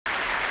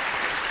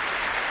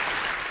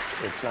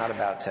it's not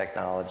about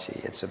technology.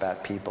 It's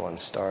about people and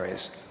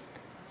stories.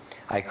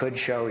 I could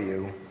show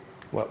you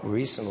what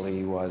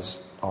recently was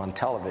on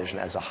television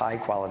as a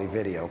high-quality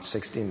video,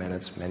 60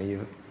 minutes. Many of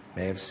you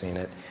may have seen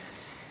it.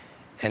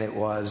 And it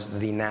was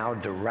the now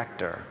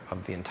director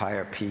of the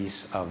entire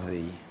piece of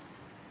the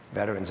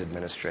Veterans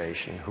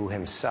Administration, who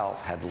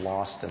himself had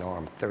lost an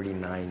arm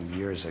 39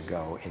 years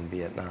ago in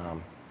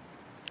Vietnam,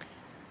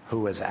 who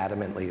was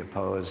adamantly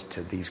opposed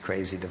to these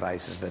crazy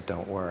devices that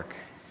don't work.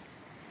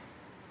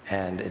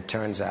 And it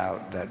turns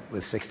out that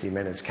with 60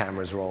 Minutes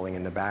cameras rolling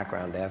in the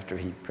background, after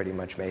he pretty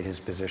much made his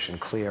position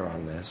clear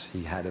on this,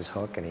 he had his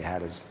hook and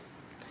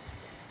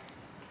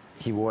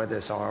he wore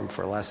this arm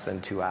for less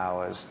than 2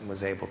 hours and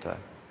was able to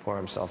pour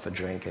himself a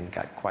drink and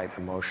got quite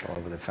emotional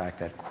over the fact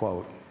that,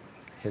 quote,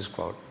 his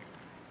quote,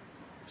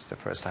 it's the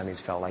first time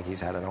he's felt like he's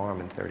had an arm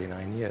in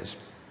 39 years.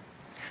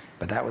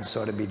 But that would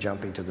sort of be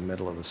jumping to the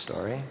middle of the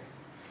story.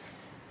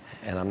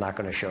 And I'm not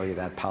going to show you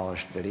that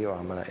polished video.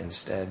 I'm going to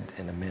instead,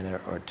 in a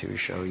minute or two,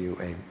 show you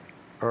an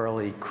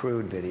early,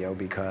 crude video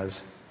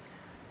because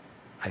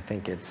I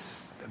think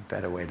it's a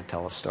better way to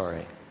tell a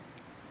story.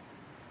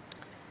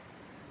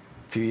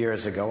 A few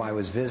years ago, I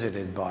was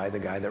visited by the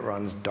guy that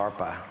runs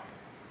DARPA,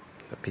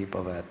 the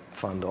people that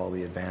fund all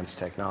the advanced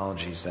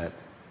technologies that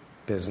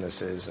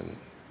businesses and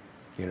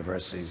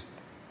universities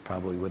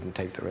probably wouldn't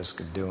take the risk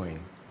of doing.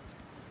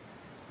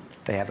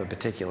 They have a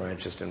particular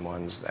interest in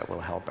ones that will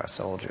help our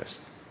soldiers.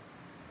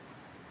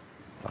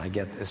 I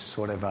get this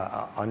sort of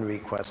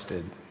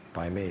unrequested,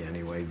 by me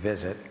anyway,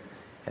 visit,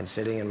 and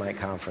sitting in my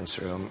conference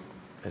room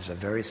is a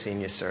very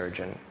senior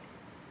surgeon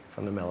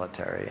from the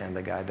military and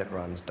the guy that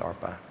runs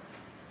DARPA.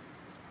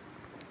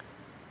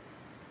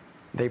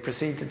 They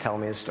proceed to tell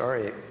me a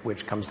story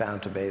which comes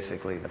down to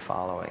basically the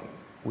following.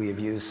 We have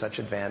used such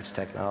advanced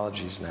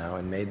technologies now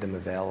and made them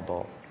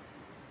available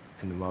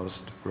in the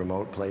most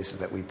remote places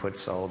that we put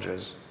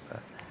soldiers,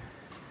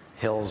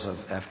 hills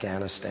of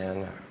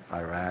Afghanistan,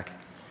 Iraq.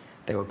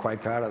 They were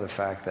quite proud of the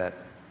fact that,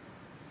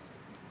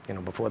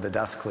 before the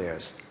dust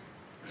clears,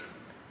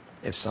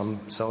 if some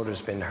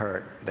soldier's been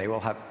hurt, they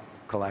will have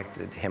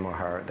collected him or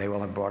her, they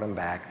will have brought him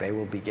back, they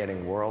will be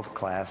getting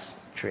world-class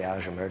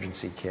triage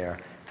emergency care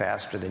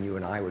faster than you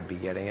and I would be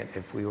getting it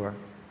if we were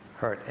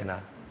hurt in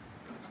a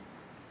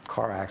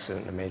car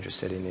accident in a major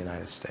city in the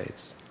United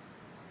States.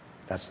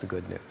 That's the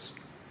good news.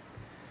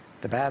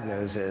 The bad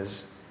news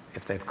is,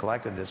 if they've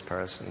collected this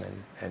person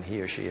and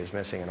he or she is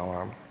missing an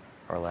arm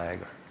or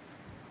leg or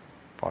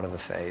part of a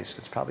face,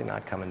 it's probably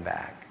not coming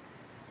back.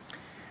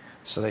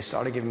 So they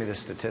started giving me the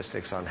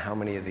statistics on how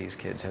many of these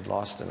kids had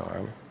lost an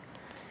arm.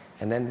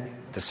 And then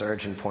the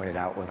surgeon pointed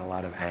out with a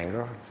lot of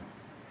anger,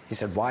 he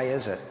said, why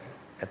is it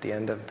at the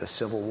end of the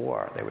Civil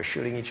War, they were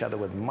shooting each other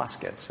with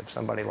muskets. If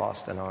somebody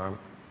lost an arm,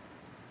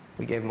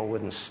 we gave them a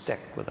wooden stick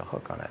with a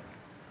hook on it.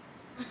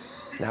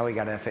 Now we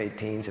got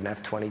F-18s and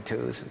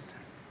F-22s,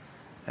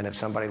 and if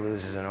somebody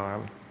loses an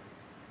arm,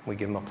 we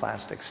give them a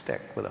plastic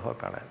stick with a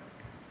hook on it.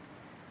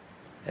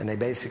 And they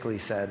basically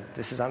said,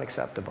 this is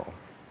unacceptable.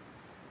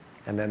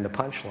 And then the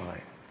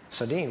punchline,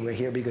 so Dean, we're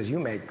here because you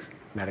make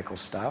medical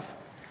stuff.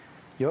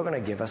 You're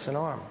going to give us an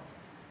arm.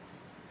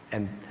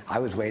 And I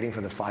was waiting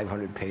for the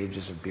 500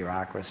 pages of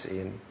bureaucracy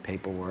and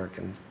paperwork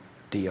and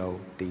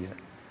DODs.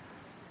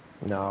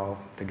 No,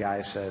 the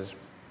guy says,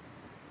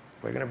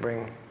 we're going to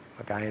bring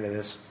a guy into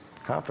this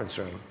conference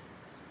room.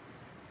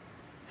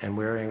 And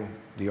wearing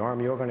the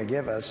arm you're going to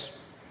give us,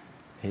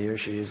 he or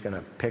she is going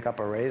to pick up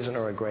a raisin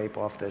or a grape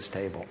off this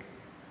table.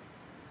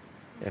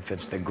 If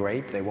it's the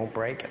grape, they won't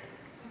break it.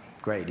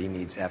 Great, he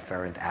needs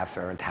efferent,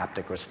 afferent,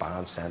 haptic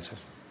response sensors.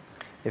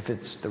 If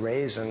it's the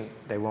raisin,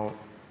 they won't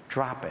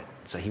drop it.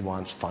 So he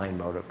wants fine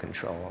motor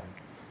control.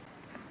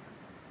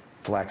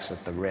 Flex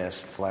at the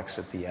wrist, flex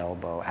at the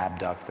elbow,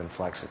 abduct and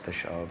flex at the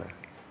shoulder.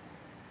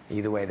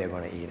 Either way, they're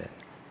going to eat it.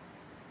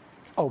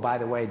 Oh, by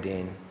the way,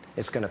 Dean,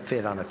 it's going to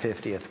fit on a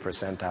 50th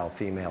percentile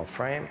female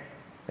frame,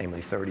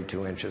 namely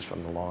 32 inches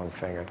from the long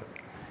finger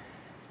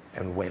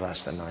and weigh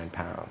less than 9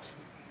 pounds.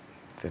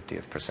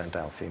 50th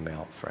percentile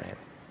female frame.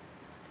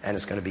 And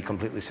it's going to be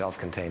completely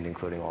self-contained,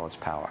 including all its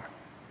power.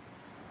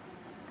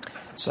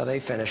 So they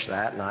finished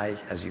that, and I,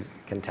 as you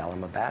can tell,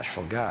 I'm a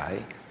bashful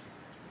guy.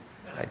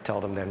 I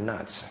told them they're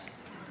nuts.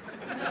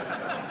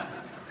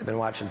 They've been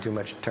watching too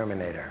much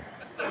Terminator.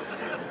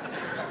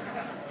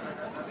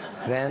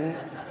 Then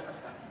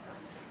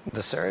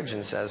the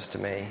surgeon says to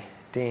me,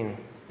 Dean,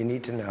 you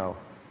need to know,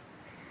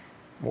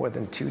 more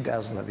than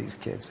 24 of these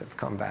kids have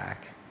come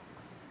back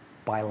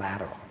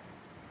bilateral.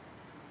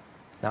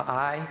 Now,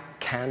 I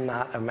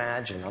cannot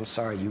imagine, I'm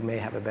sorry, you may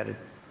have a better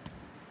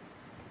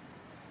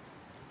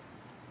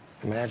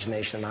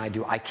imagination than I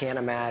do. I can't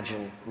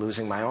imagine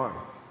losing my arm,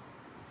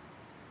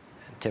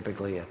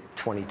 typically at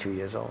 22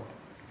 years old.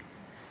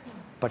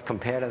 But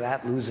compared to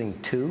that, losing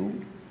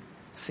 2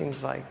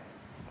 seems like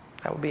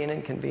that would be an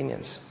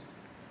inconvenience.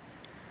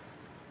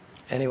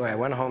 Anyway, I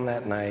went home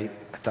that night,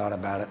 I thought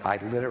about it. I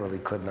literally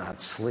could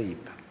not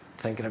sleep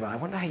thinking about it. I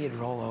wonder how you'd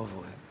roll over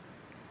with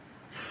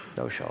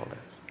no shoulder.